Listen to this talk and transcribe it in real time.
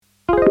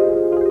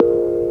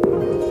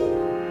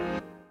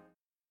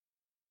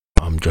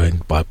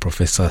joined by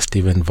Professor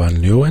Stephen Van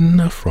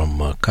Leeuwen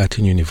from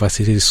Curtin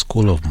University's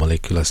School of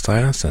Molecular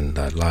Science and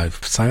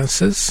Life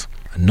Sciences,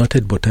 a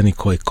noted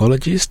botanical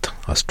ecologist,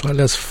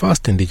 Australia's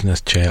first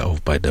Indigenous Chair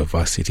of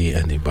Biodiversity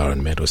and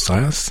Environmental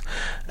Science,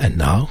 and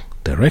now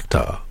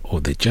Director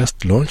of the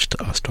just-launched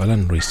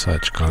Australian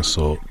Research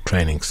Council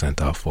Training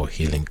Centre for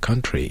Healing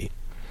Country.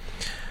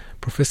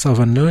 Professor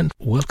Van Leeuwen,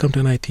 welcome to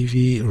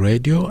NITV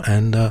Radio,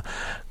 and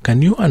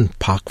can you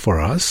unpack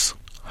for us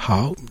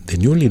how the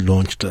newly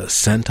launched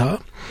centre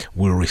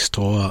will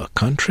restore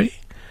country,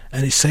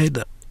 and he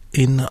said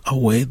in a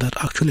way that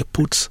actually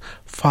puts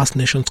First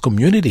Nations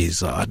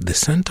communities at the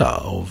centre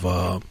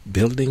of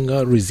building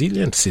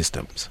resilient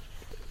systems?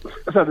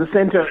 So the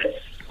centre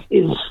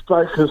is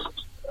focused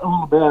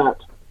all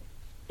about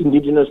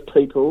Indigenous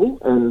people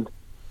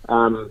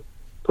and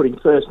putting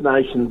First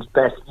Nations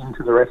back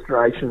into the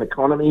restoration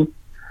economy.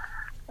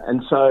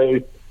 And so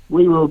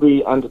we will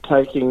be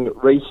undertaking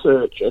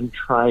research and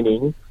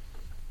training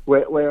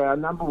where our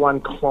number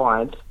one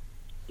client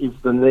is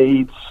the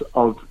needs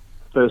of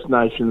First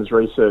Nations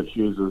research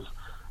users.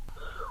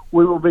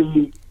 We will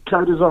be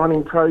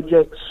co-designing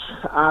projects,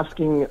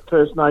 asking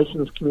First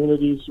Nations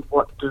communities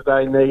what do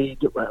they need,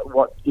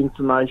 what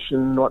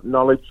information, what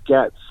knowledge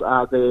gaps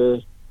are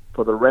there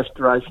for the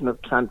restoration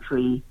of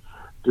country.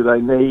 Do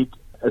they need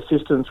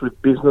assistance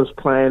with business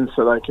plans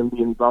so they can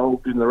be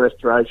involved in the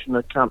restoration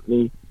of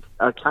country?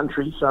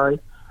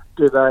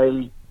 Do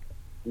they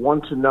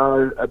want to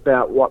know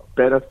about what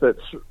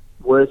benefits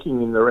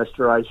working in the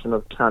restoration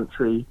of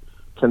country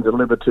can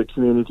deliver to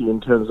community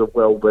in terms of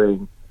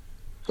well-being?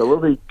 So we'll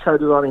be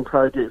co-designing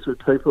projects with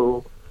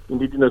people,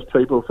 Indigenous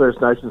people,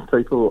 First Nations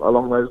people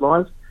along those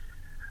lines.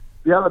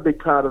 The other big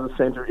part of the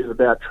centre is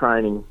about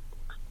training.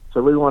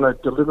 So we want to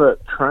deliver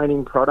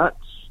training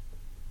products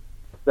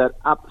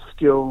that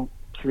upskill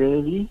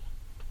community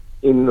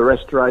in the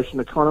restoration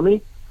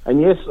economy. And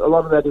yes, a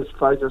lot of that is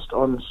focused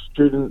on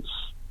students,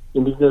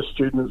 Indigenous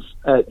students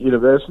at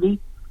university,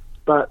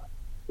 but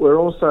we're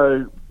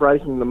also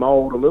breaking the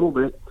mould a little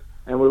bit,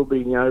 and we'll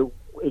be,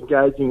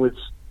 engaging with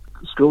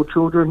school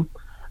children,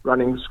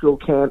 running school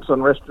camps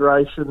on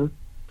restoration,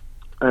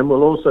 and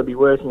we'll also be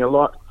working a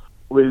lot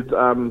with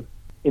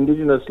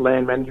Indigenous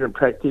land management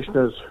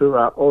practitioners who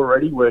are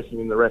already working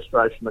in the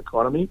restoration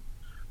economy,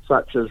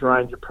 such as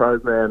ranger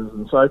programs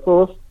and so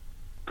forth,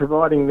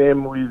 providing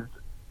them with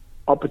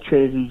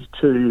opportunities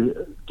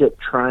to get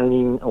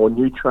training or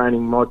new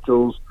training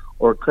modules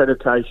or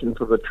accreditation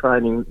for the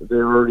training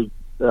they're already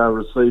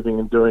receiving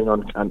and doing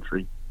on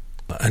country.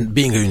 And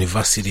being a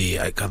university,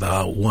 I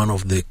gather one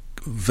of the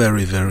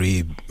very,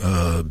 very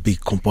big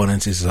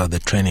components is the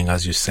training.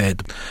 As you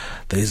said,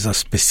 there is a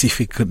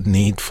specific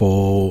need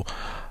for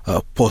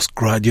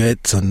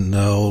postgraduates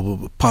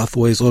and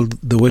pathways all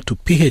the way to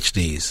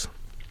PhDs.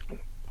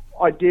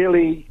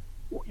 Ideally,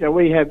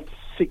 we have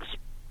 6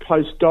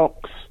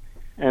 postdocs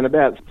and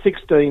about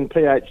 16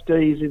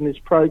 PhDs in this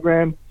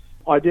program.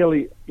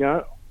 Ideally,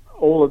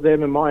 all of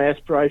them, and my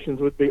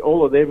aspirations would be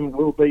all of them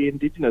will be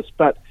Indigenous.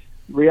 But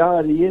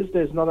reality is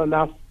there's not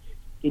enough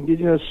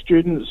Indigenous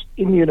students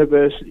in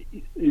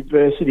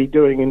university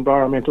doing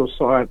environmental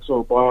science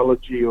or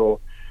biology or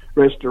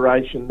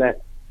restoration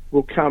that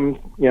will come,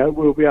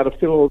 we'll be able to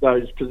fill all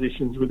those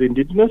positions with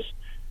Indigenous.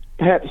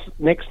 Perhaps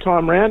next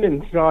time round,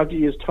 in 5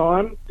 years'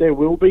 time, there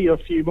will be a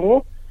few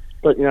more.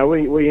 But,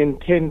 we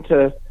intend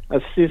to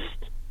assist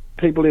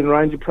people in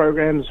ranger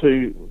programs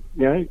who,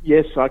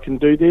 yes, I can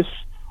do this.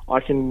 I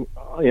can,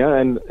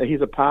 and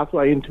here's a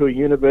pathway into a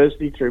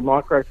university through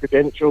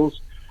micro-credentials.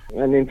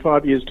 And in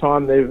 5 years'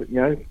 time, they've,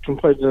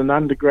 completed an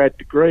undergrad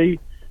degree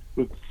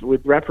with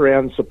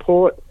wraparound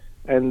support,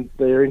 and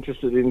they're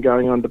interested in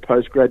going on to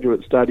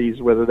postgraduate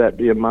studies, whether that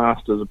be a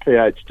master's, a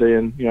PhD,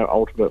 and,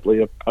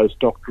 ultimately a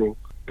postdoctoral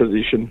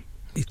position.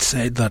 It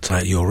said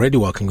that you're already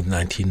working with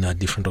 19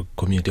 different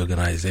community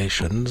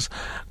organisations.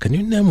 Can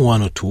you name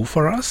one or two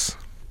for us?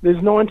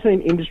 There's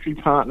 19 industry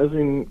partners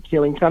in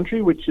Healing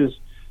Country, which has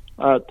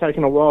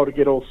taken a while to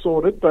get all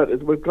sorted,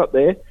 but we've got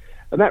there.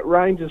 And that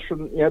ranges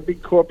from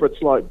big corporates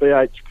like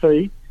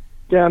BHP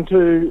down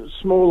to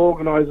small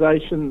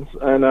organisations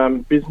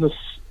and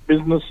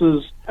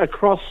businesses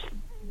across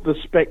the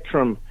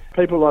spectrum.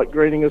 People like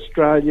Greening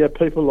Australia,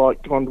 people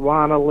like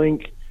Gondwana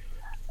Link,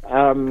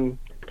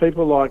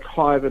 people like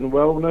Hive and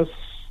Wellness,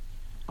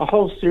 a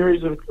whole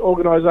series of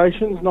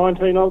organisations,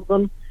 19 of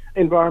them.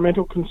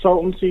 Environmental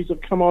consultancies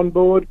have come on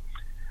board.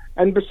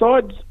 And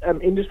besides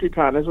industry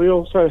partners, we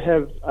also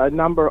have a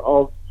number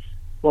of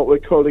what we're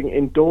calling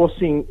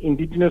endorsing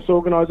Indigenous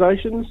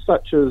organisations,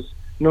 such as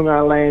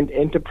Noongar Land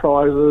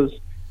Enterprises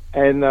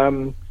and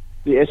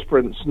the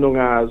Esperance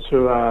Noongars,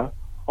 who are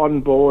on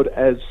board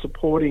as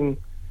supporting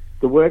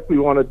the work we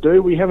want to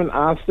do. We haven't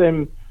asked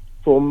them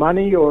for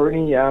money or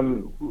any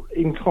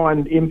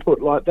in-kind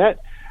input like that,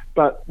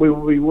 but we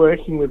will be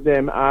working with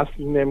them,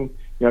 asking them,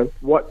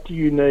 what do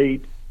you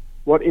need?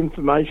 What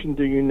information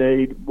do you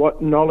need?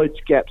 What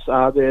knowledge gaps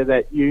are there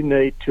that you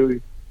need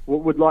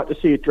would like to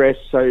see addressed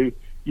so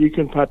you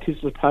can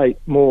participate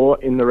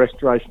more in the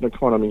restoration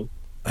economy?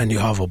 And you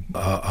have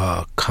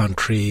a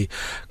country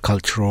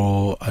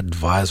cultural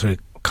advisory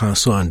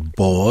council and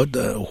board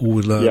who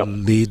will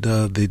lead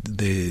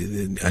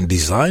and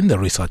design the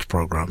research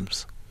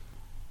programs.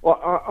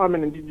 Well, I'm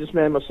an Indigenous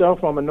man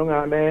myself. I'm a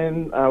Noongar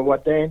man,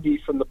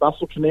 Wadandi from the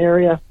Bustleton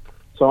area.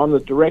 So I'm the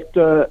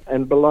director,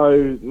 and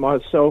below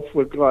myself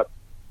we've got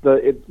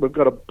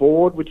a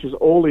board which is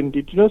all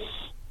Indigenous.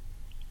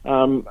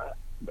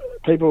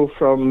 People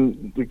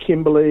from the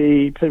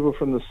Kimberley, people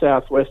from the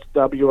southwest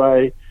of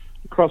WA,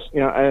 across,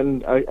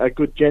 and a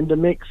good gender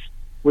mix.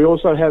 We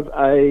also have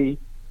a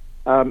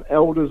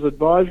elders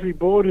advisory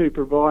board who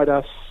provide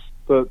us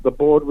the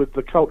board with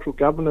the cultural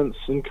governance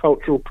and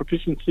cultural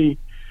proficiency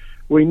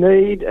we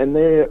need, and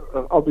they're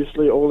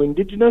obviously all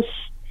Indigenous.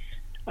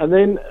 And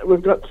then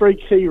we've got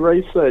 3 key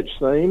research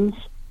themes.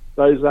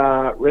 Those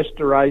are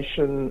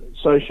restoration,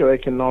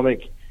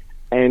 socioeconomic,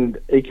 and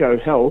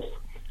eco-health.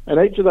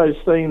 And each of those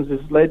themes is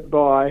led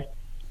by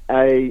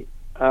a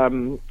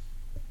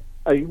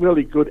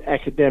really good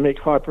academic,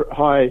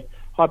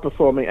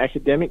 high-performing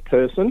academic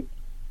person,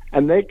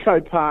 and they're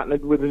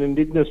co-partnered with an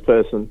Indigenous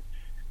person.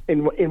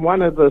 In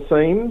one of the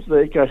themes,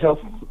 the eco-health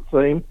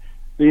theme,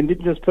 the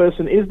Indigenous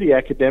person is the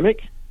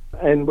academic,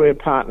 and we're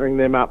partnering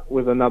them up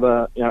with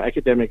another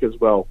academic as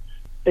well.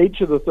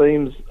 Each of the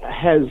themes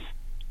has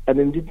an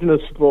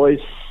Indigenous voice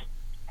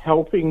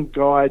helping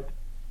guide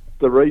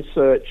the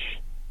research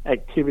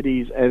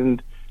activities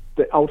and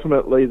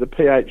ultimately the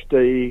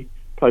PhD,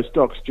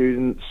 postdoc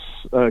students,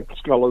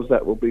 scholars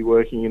that will be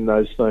working in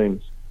those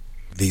themes.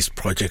 This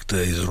project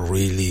is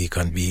really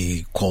can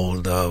be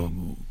called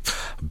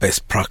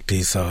best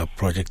practice, a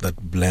project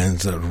that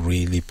blends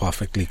really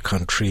perfectly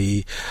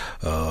country,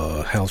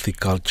 healthy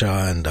culture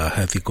and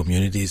healthy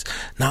communities.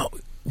 Now,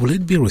 will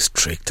it be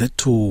restricted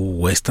to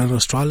Western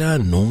Australia,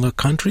 Noongar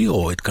country,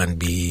 or it can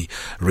be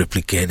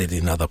replicated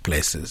in other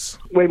places?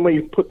 When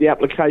we put the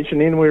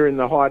application in, we're in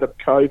the height of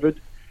COVID.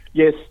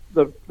 Yes,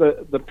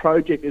 the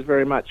project is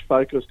very much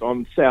focused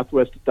on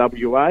southwest of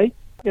WA.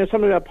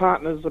 Some of our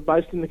partners are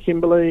based in the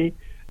Kimberley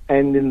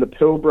and in the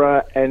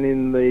Pilbara and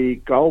in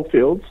the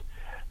Goldfields,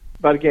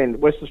 but again,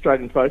 West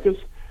Australian focus.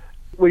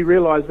 We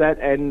realise that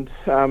and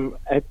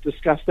have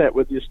discussed that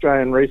with the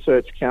Australian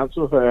Research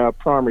Council, who are our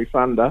primary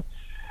funder.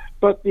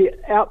 But the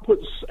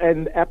outputs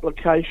and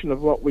application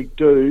of what we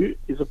do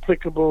is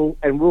applicable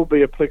and will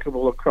be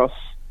applicable across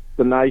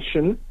the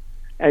nation.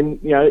 And,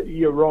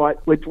 you're right,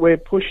 we're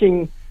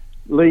pushing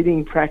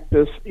leading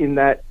practice in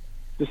that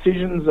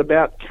decisions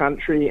about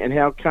country and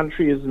how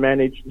country is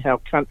managed and how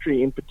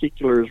country in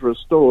particular is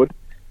restored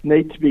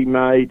need to be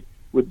made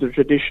with the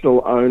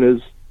traditional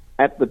owners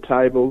at the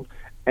table,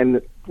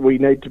 and we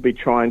need to be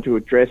trying to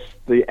address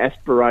the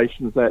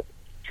aspirations that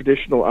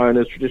traditional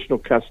owners, traditional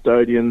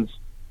custodians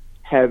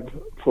have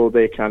for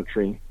their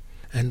country.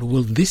 And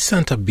will this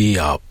centre be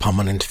a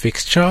permanent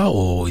fixture,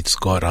 or it's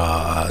got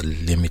a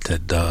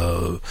limited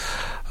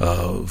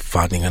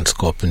funding and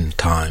scope in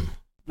time?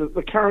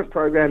 The current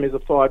program is a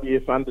 5-year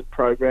funded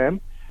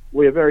program.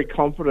 We are very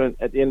confident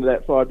at the end of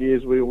that 5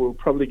 years we will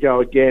probably go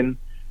again.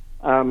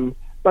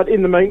 But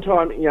in the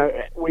meantime,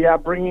 we are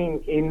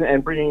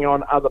bringing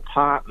on other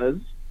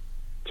partners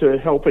to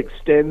help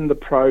extend the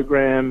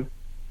program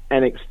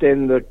and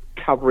extend the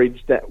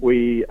coverage that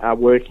we are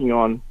working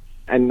on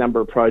and number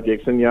of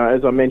projects. And,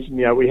 as I mentioned,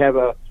 we have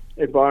a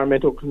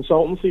environmental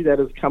consultancy that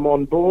has come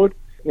on board.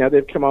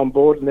 They've come on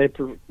board and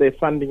they're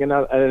funding an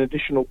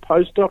additional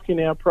postdoc in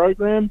our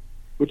program,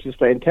 which is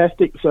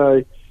fantastic.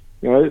 So,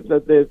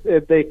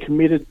 they're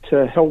committed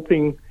to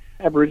helping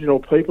Aboriginal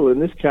people, in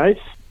this case,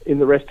 in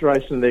the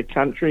restoration of their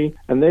country,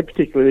 and they're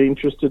particularly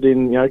interested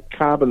in,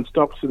 carbon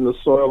stocks in the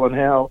soil and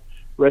how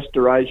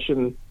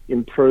restoration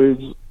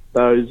improves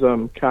those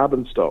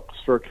carbon stocks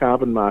for a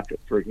carbon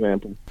market, for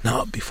example.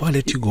 Now, before I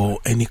let you go,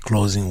 any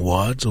closing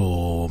words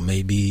or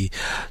maybe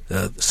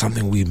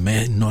something we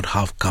may not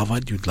have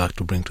covered you'd like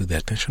to bring to the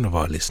attention of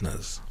our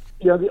listeners?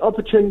 The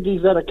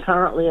opportunities that are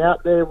currently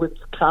out there with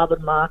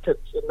carbon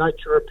markets and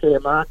nature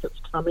repair markets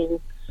coming,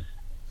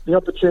 the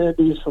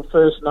opportunities for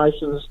First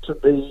Nations to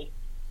be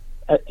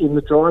in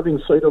the driving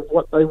seat of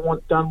what they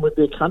want done with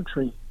their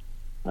country.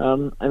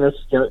 And it's,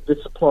 this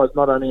applies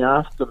not only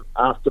after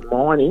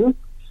mining,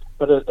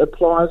 but it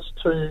applies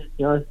to,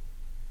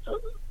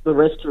 the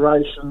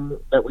restoration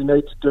that we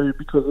need to do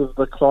because of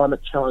the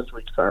climate challenge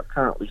we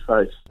currently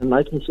face, and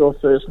making sure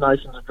First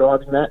Nations are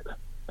driving that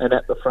and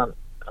at the front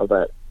of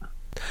that.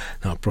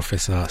 Now,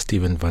 Professor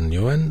Stephen Van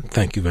Leeuwen,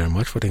 thank you very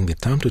much for taking the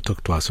time to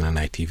talk to us on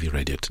NITV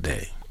Radio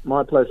today.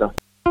 My pleasure.